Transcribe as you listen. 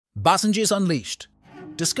Basenjis Unleashed.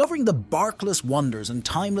 Discovering the barkless wonders and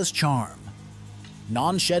timeless charm.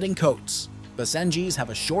 Non-shedding coats. Basenjis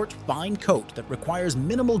have a short, fine coat that requires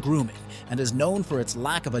minimal grooming and is known for its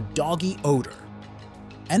lack of a doggy odor.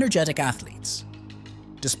 Energetic athletes.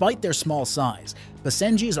 Despite their small size,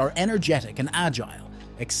 Basenjis are energetic and agile,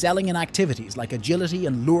 excelling in activities like agility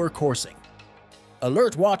and lure coursing.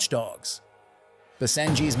 Alert watchdogs.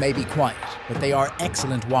 Basenjis may be quiet, but they are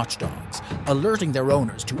excellent watchdogs, alerting their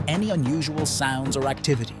owners to any unusual sounds or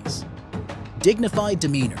activities. Dignified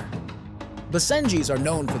demeanor. Basenjis are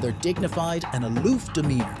known for their dignified and aloof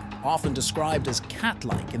demeanor, often described as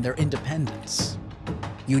cat-like in their independence.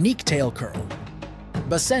 Unique tail curl.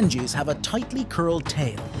 Basenjis have a tightly curled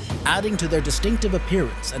tail, adding to their distinctive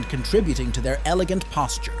appearance and contributing to their elegant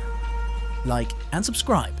posture. Like and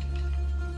subscribe